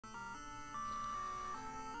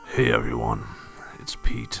Hey everyone, it's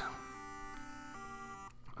Pete,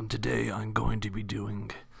 and today I'm going to be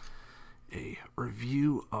doing a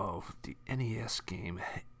review of the NES game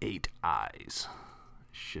 8 Eyes.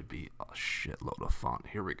 Should be a shitload of fun.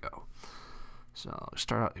 Here we go. So,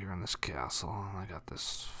 start out here in this castle, and I got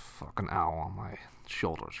this fucking owl on my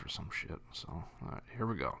shoulders or some shit. So, alright, here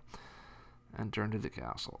we go. Enter into the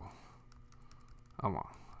castle. Come on.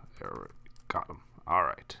 There we got him.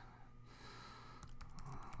 Alright.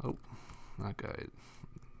 Oh, that guy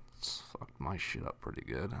fucked my shit up pretty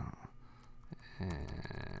good. And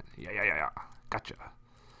yeah. Gotcha.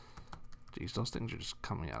 Jeez, those things are just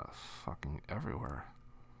coming out of fucking everywhere.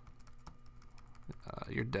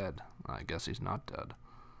 You're dead. I guess he's not dead.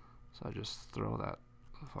 So I just throw that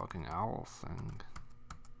fucking owl thing.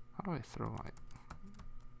 How do I throw my...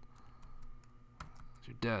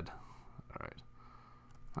 You're dead. Alright.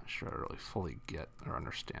 Not sure I really fully get or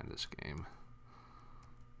understand this game.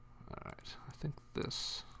 Alright, I think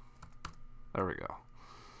this... There we go.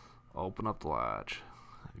 Open up the latch.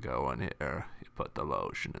 Go in here. You put the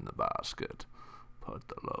lotion in the basket. Put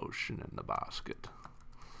the lotion in the basket.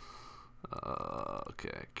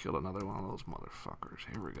 Okay, killed another one of those motherfuckers.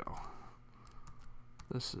 Here we go.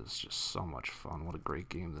 This is just so much fun. What a great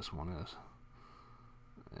game this one is.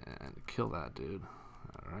 And kill that dude.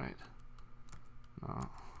 Alright. No,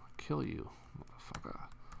 kill you, motherfucker.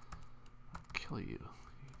 Kill you.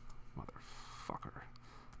 Motherfucker.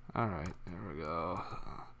 Alright, there we go.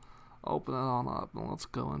 Open it on up and let's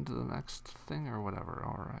go into the next thing or whatever.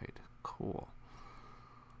 Alright, cool.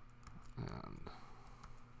 And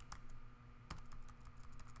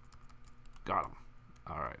got him.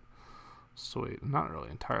 Alright. Sweet. I'm not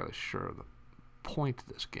really entirely sure of the point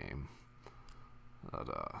of this game. But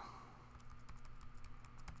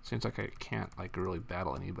seems like I can't like really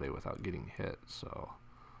battle anybody without getting hit, so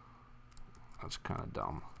that's kinda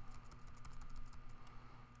dumb.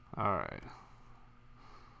 Alright.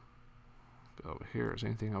 Go over here. Is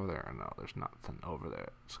anything over there? No, there's nothing over there.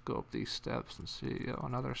 Let's go up these steps and see. Oh,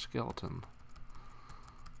 another skeleton.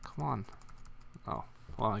 Come on. Oh,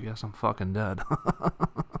 well, I guess I'm fucking dead.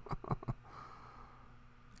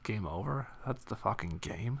 Game over? That's the fucking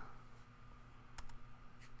game?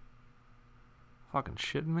 Fucking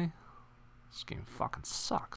shitting me? This game fucking sucks.